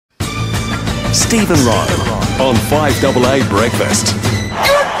Stephen Rowe on 5AA Breakfast.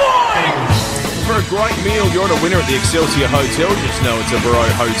 For a great meal, you're on a winner at the Excelsior Hotel. Just know it's a Rowe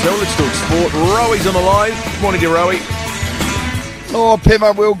Hotel. Let's talk sport. Rowe's on the line. Morning to you, Rowe. Oh,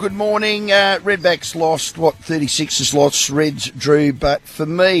 Pemo, well, good morning. Redbacks lost, 36ers lost, Reds drew. But for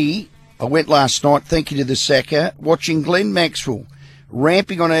me, I went last night, thank you to the Sacker, watching Glenn Maxwell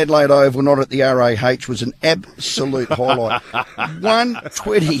ramping on Adelaide Oval, not at the RAH, was an absolute highlight.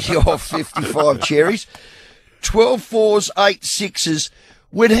 120 off 55 cherries, 12 fours, 8 sixes.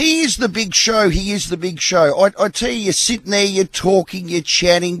 When he is the big show, he is the big show. I tell you, you're sitting there, you're talking, you're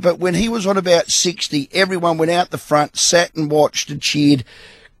chatting, but when he was on about 60, everyone went out the front, sat and watched and cheered.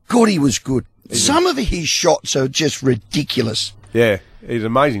 God, he was good. Some of his shots are just ridiculous. Yeah, he's an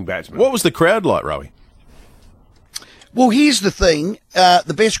amazing batsman. What was the crowd like, Rowe? Well, here's the thing.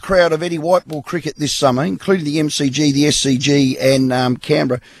 The best crowd of any white ball cricket this summer, including the MCG, the SCG and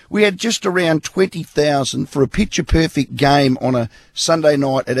Canberra, we had just around 20,000 for a picture-perfect game on a Sunday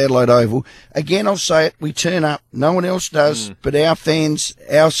night at Adelaide Oval. Again, I'll say it, we turn up. No one else does, but our fans,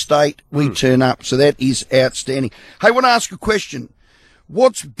 our state, we turn up. So that is outstanding. Hey, I want to ask a question.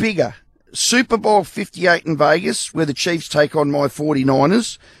 What's bigger, Super Bowl 58 in Vegas, where the Chiefs take on my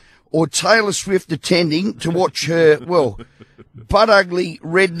 49ers, or Taylor Swift attending to watch her, well, butt-ugly,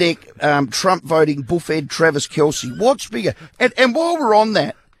 redneck, Trump-voting buffhead Travis Kelce? What's bigger? And while we're on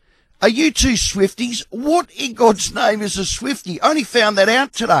that, are you two Swifties? What in God's name is a Swiftie? Only found that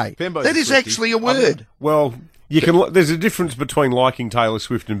out today. Pembo's that is a Swiftie. actually a word. Well, there's a difference between liking Taylor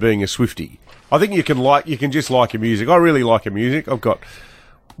Swift and being a Swiftie. I think you can just like her music. I really like her music. I've got,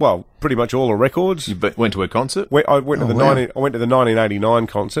 well, pretty much all the records. You went to a concert? I went to the 1989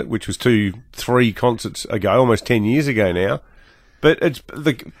 concert, which was 3 concerts ago, almost 10 years ago now. But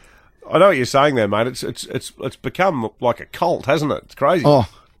I know what you're saying there, mate. It's become like a cult, hasn't it? It's crazy. Oh.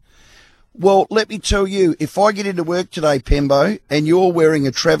 Well, let me tell you, if I get into work today, Pembo, and you're wearing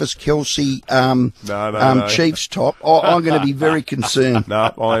a Travis Kelce No. Chiefs top, I'm going to be very concerned.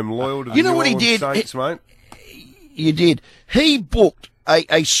 No, I'm loyal to the New Orleans Saints, mate. You did. He booked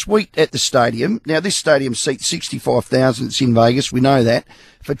a suite at the stadium. Now, this stadium seats 65,000. It's in Vegas. We know that.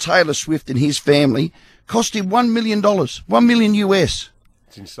 For Taylor Swift and his family. Cost him $1 million. $1 million US.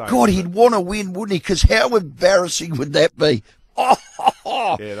 It's insane. God, he'd want to win, wouldn't he? Because how embarrassing would that be? Oh,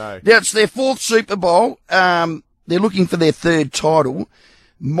 yeah, no. Now, it's their 4th Super Bowl. They're looking for their 3rd title.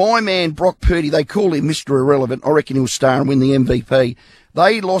 My man, Brock Purdy, they call him Mr. Irrelevant. I reckon he'll star and win the MVP.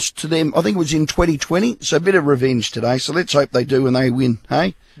 They lost to them, I think it was in 2020, so a bit of revenge today. So let's hope they do and they win,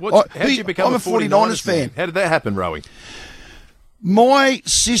 hey? How did you become I'm a 49ers fan. How did that happen, Rowe? My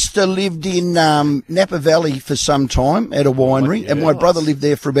sister lived in Napa Valley for some time at a winery, and my brother lived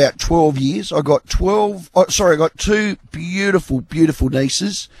there for about 12 years. I got 2 beautiful, beautiful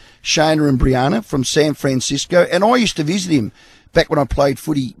nieces, Shana and Brianna from San Francisco, and I used to visit him back when I played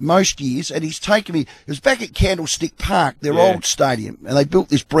footy most years, and he's taken me. It was back at Candlestick Park, their old stadium, and they built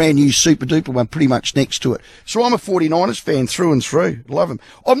this brand new super duper one pretty much next to it. So I'm a 49ers fan through and through. Love them.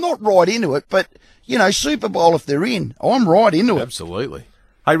 I'm not right into it, but, you know, Super Bowl if they're in, I'm right into it. Absolutely.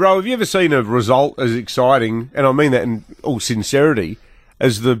 Hey, Ro, have you ever seen a result as exciting, and I mean that in all sincerity,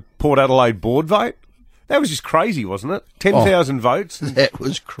 as the Port Adelaide board vote? That was just crazy, wasn't it? 10,000 votes. That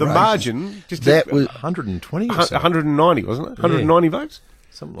was crazy. The margin, just that was 120 or 190, wasn't it? 190 votes?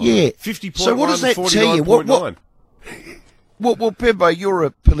 Something like that. 50.1, So what does that tell you? 49.9. Well, Pembo, you're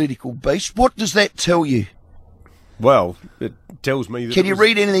a political beast. What does that tell you? Well, it tells me that... Can you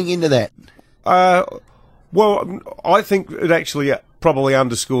read anything into that? Well, I think it actually probably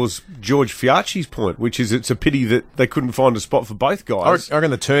underscores George Fiacci's point, which is it's a pity that they couldn't find a spot for both guys. I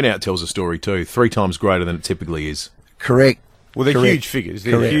reckon the turnout tells a story too. 3 times greater than it typically is. Correct. Well, they're Correct. huge figures.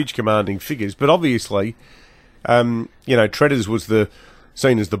 They're Correct. huge commanding figures. But obviously, Treaders was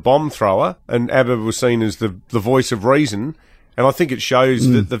seen as the bomb thrower, and Abba was seen as the voice of reason. And I think it shows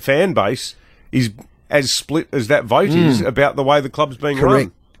that the fan base is as split as that vote is about the way the club's being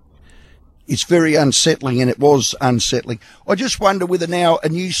run. It's very unsettling, and it was unsettling. I just wonder whether now a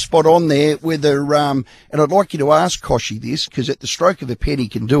new spot on there, whether, and I'd like you to ask Koshy this, because at the stroke of a pen he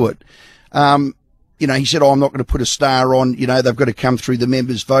can do it. He said, I'm not going to put a star on, they've got to come through the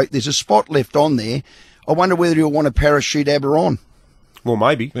members' vote. There's a spot left on there. I wonder whether he'll want to parachute Abba on. Well,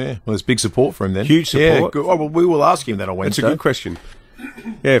 maybe. Yeah, well, there's big support for him then. Huge support. Yeah, good. Oh, well, we will ask him that on Wednesday. That's a good question.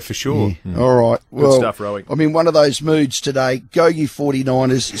 Yeah, for sure. Yeah. All right. Well, good stuff, Rowe. I'm in one of those moods today. Go you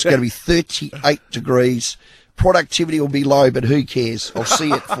 49ers. It's going to be 38 degrees. Productivity will be low, but who cares? I'll see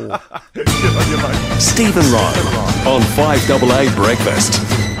you at 4. Stephen Rowe on 5AA Breakfast.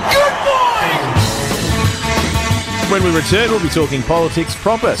 When we return, we'll be talking politics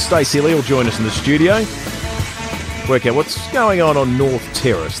proper. Stacey Lee will join us in the studio. Work out what's going on North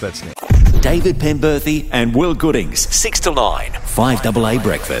Terrace. That's next. David Penberthy and Will Goodings, 6 to 9, 5AA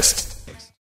Breakfast.